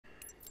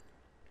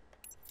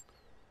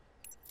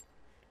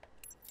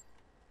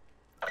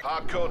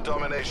Hardcore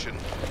domination.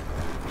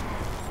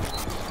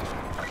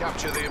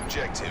 Capture the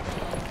objective.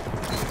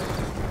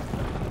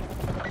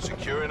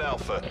 Securing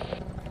Alpha.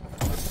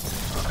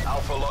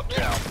 Alpha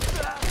lockdown.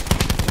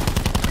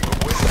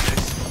 We're winning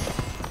this.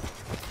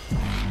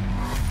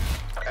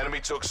 Enemy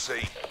took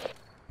C.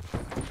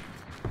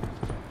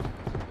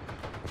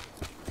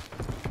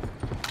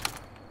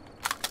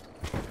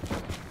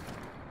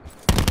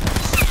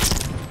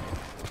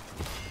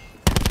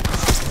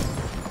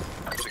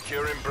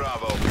 Securing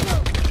Bravo.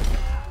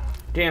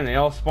 Damn, they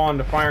all spawned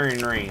to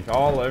firing range.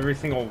 Every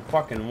single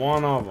fucking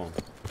one of them.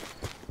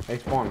 They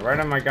spawned right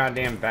on my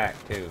goddamn back,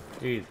 too.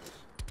 Jesus.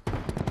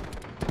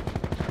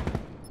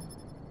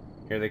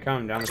 Here they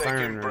come, down the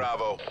firing range.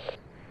 Bravo.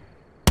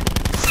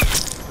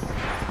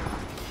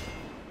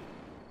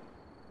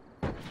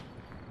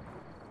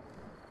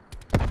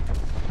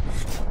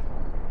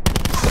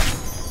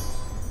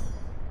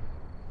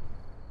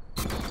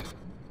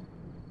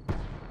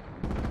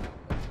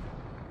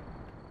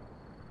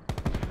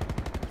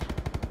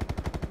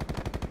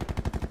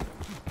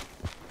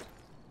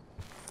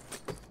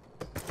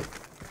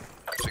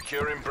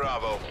 Securing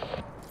Bravo.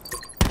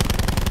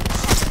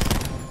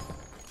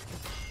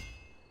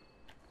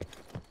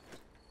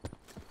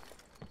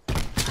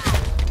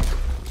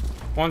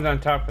 One's on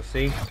top of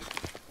C.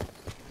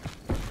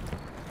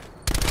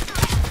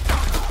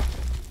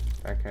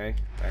 Okay,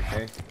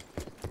 okay.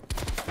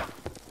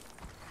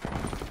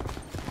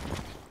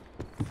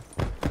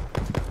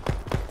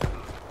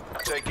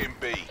 Taking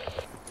B.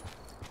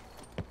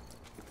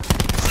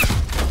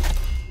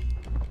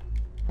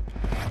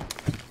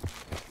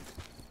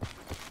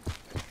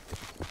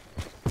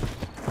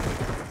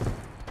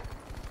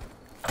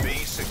 B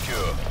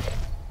secure.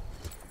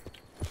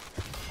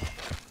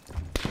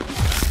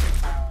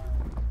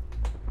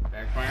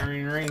 Back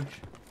firing range.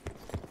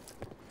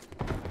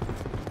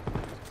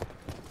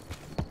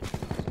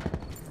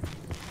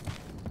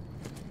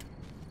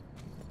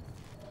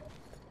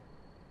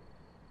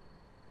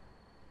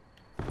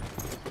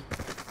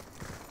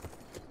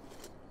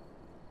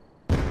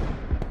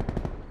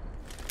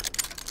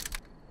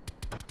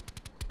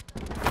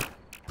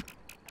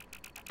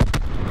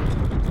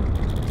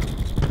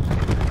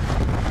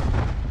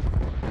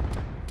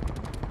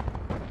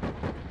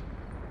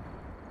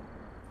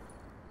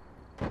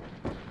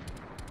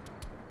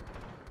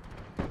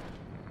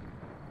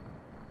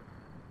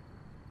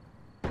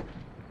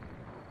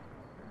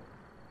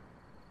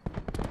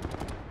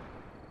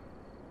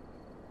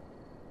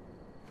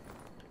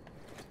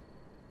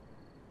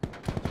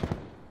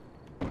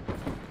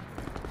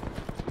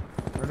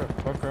 Where the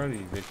fuck are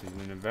these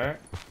bitches in the back?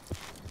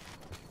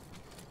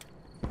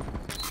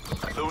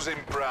 Losing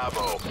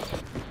Bravo.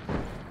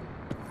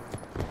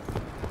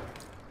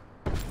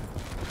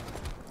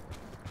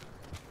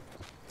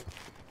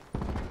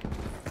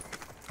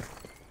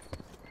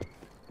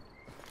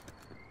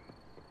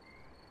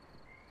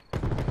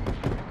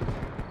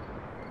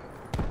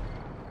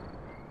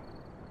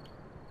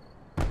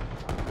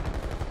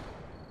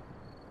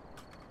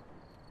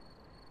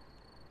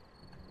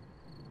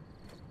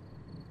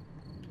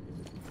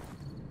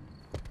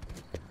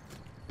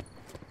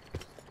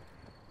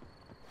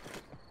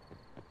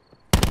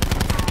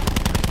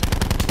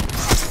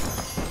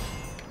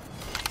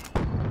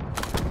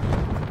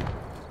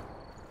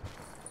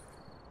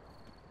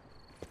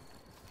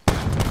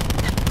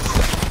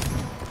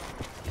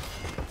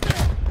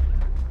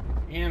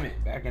 Damn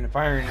it, back in the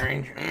firing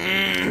range.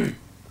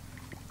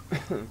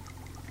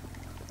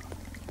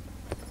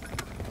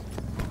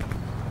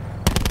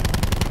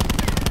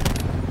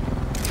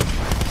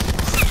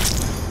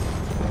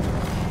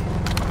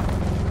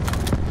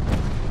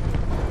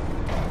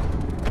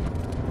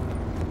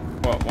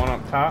 What, one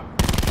up top?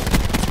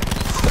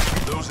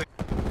 Losing.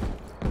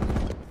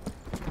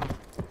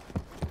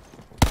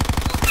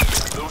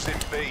 Losing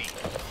B.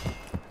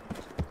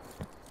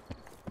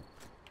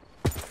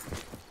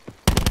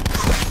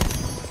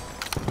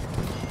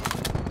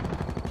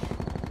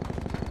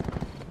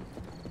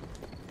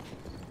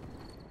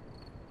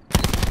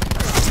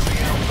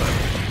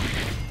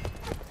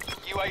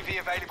 UAV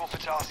available for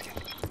tasking.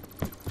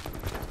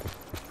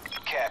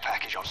 Care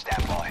package on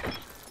standby.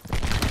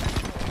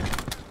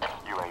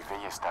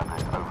 UAV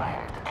established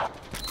overhead.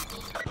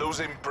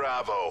 Losing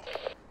Bravo.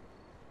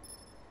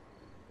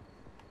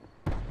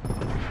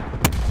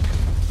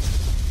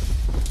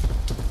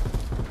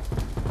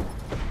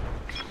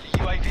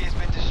 UAV has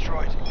been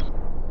destroyed.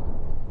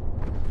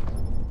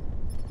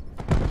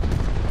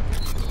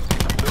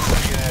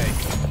 Losing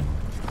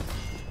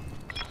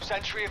A.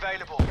 Sentry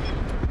available.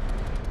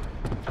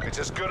 It's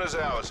as good as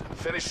ours.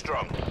 Finish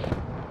strong.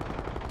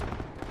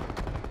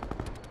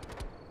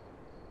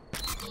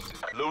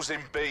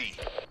 Losing B.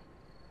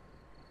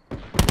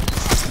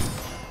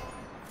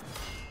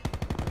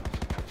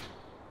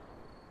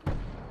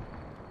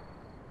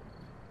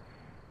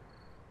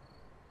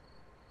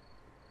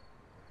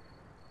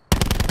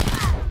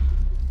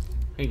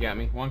 He got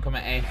me. One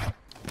coming A.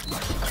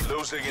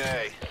 Losing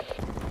A.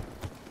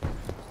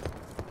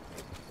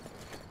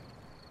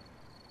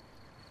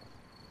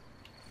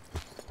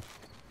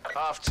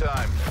 half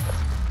time.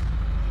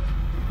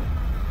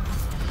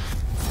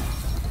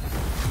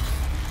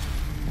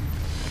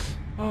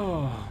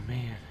 Oh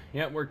man.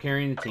 Yep, we're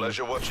carrying the team.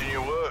 Pleasure watching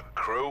you work,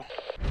 crew.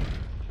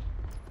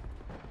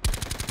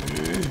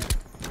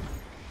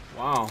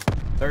 Wow.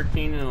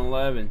 13 and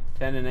 11,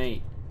 10 and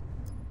 8.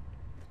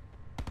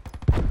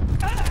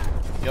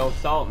 Yo,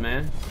 Salt,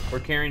 man. We're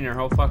carrying their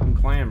whole fucking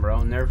clan, bro,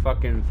 and they're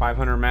fucking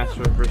 500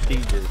 Master of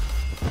Prestiges.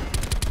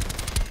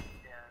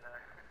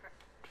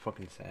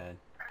 Fucking sad.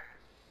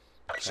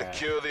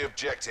 Secure the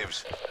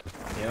objectives.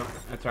 Yep,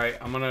 that's right.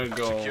 I'm gonna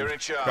go Securing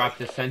Charlie. drop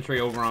the sentry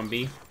over on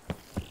B.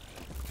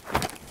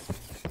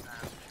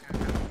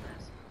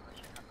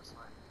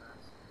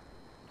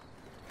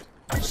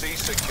 C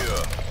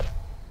secure.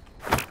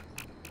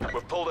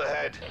 We're pulled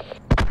ahead.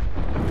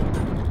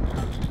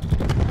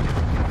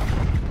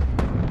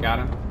 Got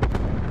him.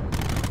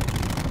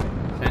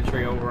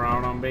 Sentry over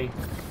out on B.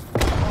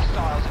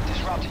 Hostiles have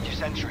disrupted your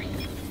sentry.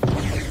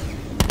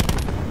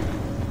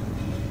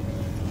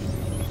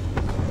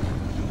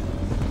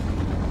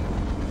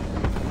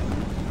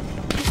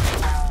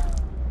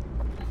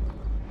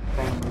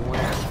 From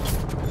where?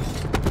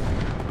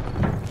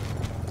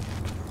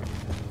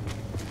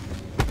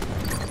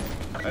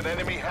 An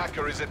enemy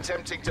hacker is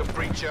attempting to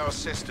breach our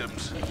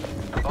systems.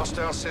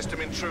 Hostile system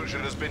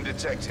intrusion has been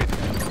detected.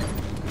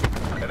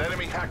 An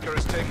enemy hacker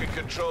has taken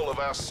control of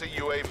our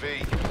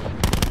CUAV.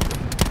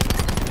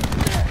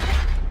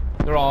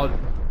 They're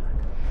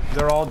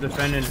all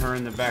defending her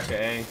in the back of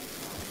A. An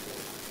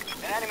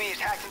enemy has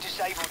hacked and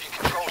disabled your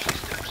control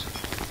systems.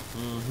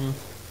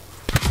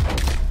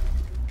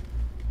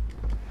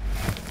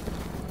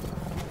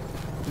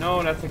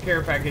 No, that's a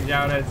care package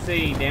out at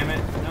C, damn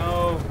it.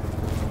 No.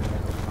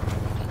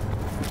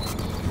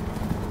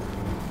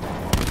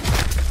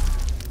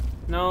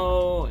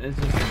 No, it's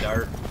just a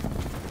dart.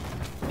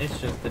 It's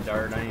just a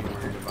dart, I ain't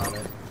worried about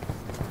it.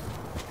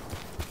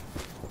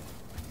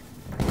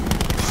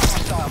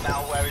 Hostile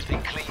malware has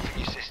been cleaned from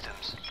your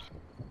systems.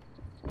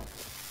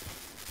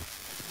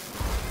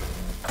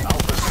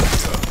 Alpha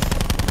secure.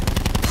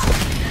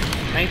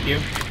 Thank you.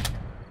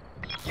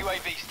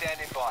 UAV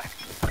standing by.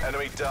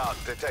 Enemy dark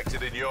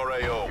detected in your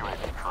AO.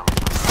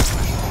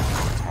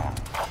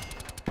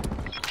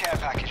 Care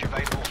package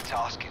available for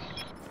tasking.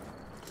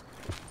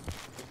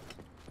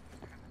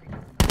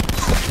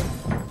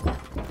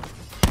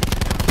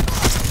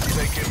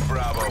 Taking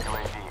Bravo.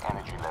 UAV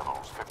energy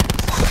levels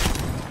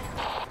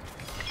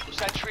 50%.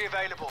 Sentry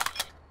available.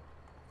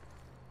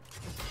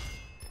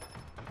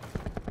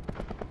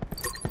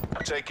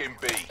 Taking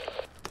B.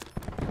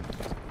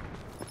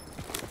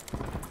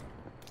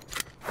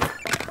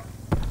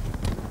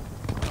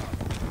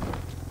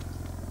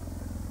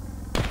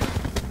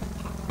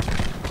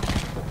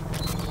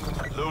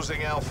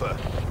 Losing Alpha.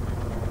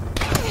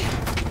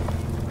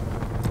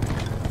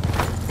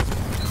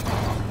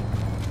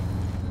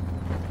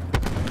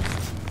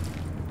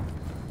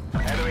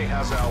 Enemy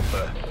has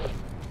Alpha.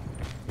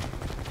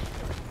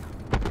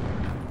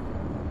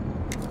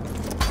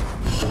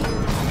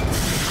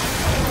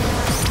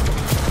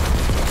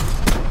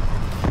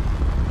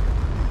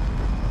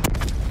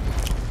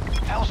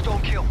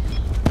 Hellstorm kill.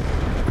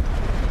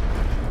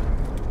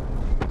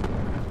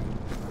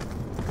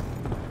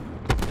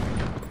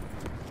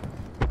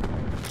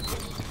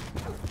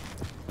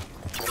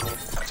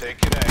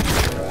 Taking A.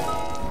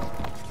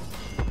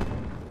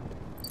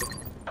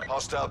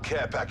 Hostile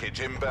care package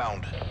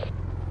inbound.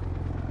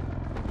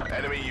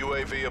 Enemy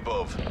UAV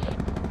above.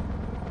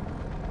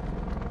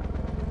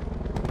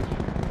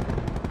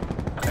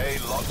 A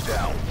locked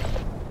down.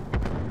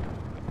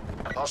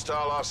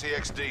 Hostile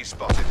RCXD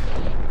spotted.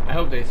 I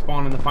hope they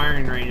spawn in the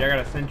firing range. I got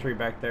a sentry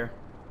back there.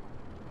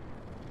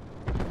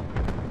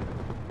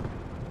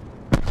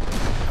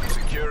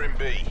 Securing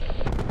B.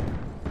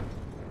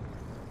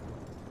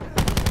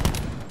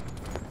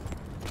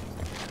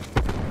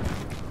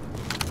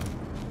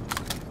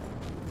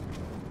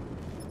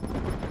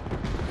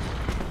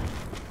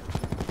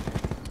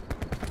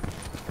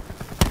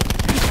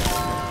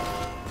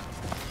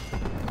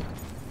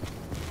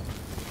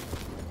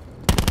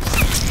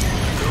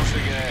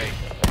 Losing A.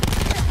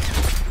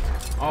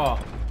 Oh,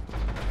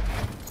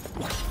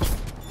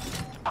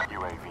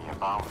 UAV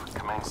above,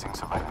 commencing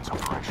surveillance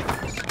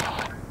operations.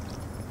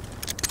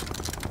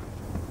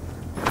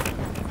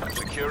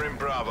 Securing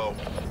Bravo.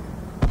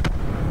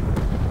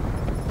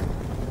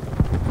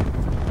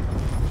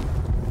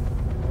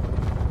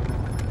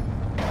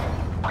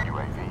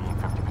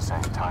 UAV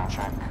 50% time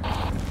check.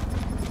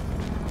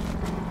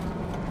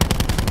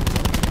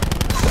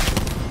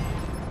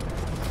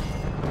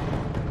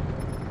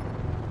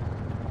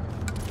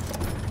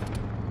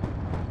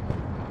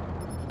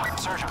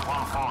 Surgeon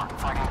 1-4,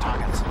 flagging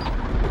targets.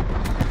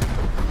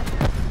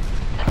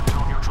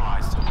 All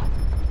neutralized.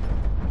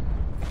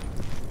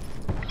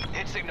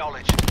 Hits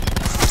acknowledged.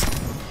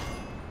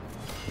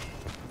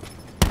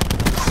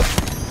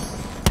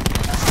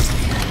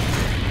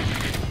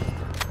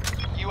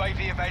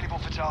 UAV available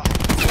for task.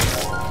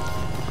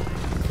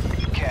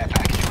 Care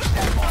package on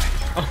standby.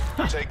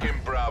 Taking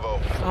Bravo.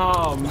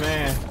 oh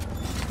man.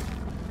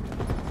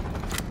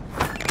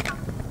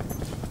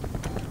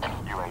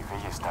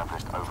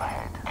 established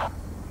overhead.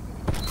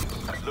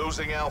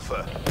 Losing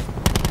Alpha.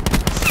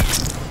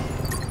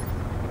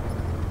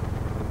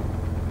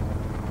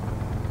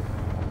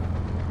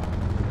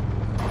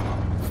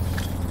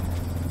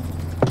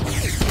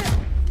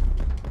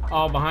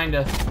 Oh, behind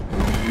us.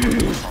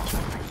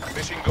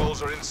 Mission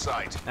goals are in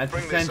sight. That's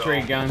Bring a this sentry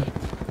home. gun.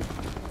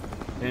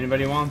 If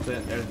anybody wants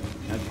it, that's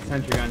a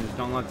sentry gun. Just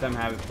don't let them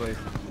have it, please.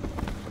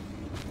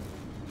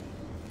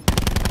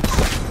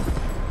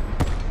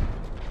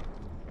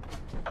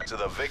 To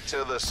the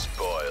victor, the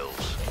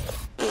spoils.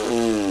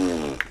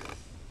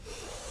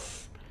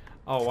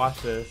 Oh,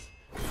 watch this.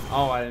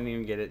 Oh, I didn't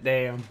even get it.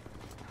 Damn.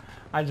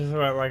 I just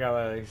went like a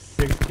like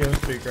 6 kill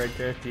streak right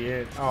there at the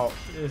end. Oh,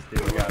 this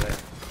dude got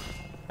it.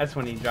 That's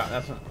when he dropped.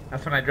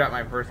 That's when I dropped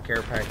my first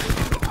care package.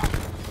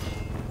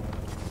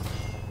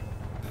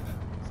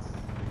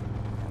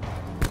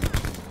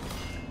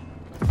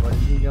 What did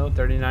he go?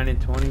 39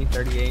 and 20,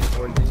 38 and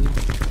 14.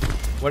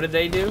 What did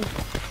they do?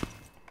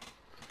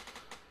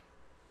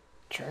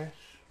 Trash.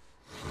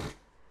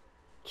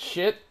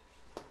 Shit.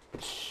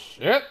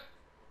 Shit.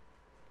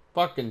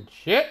 Fucking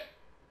shit.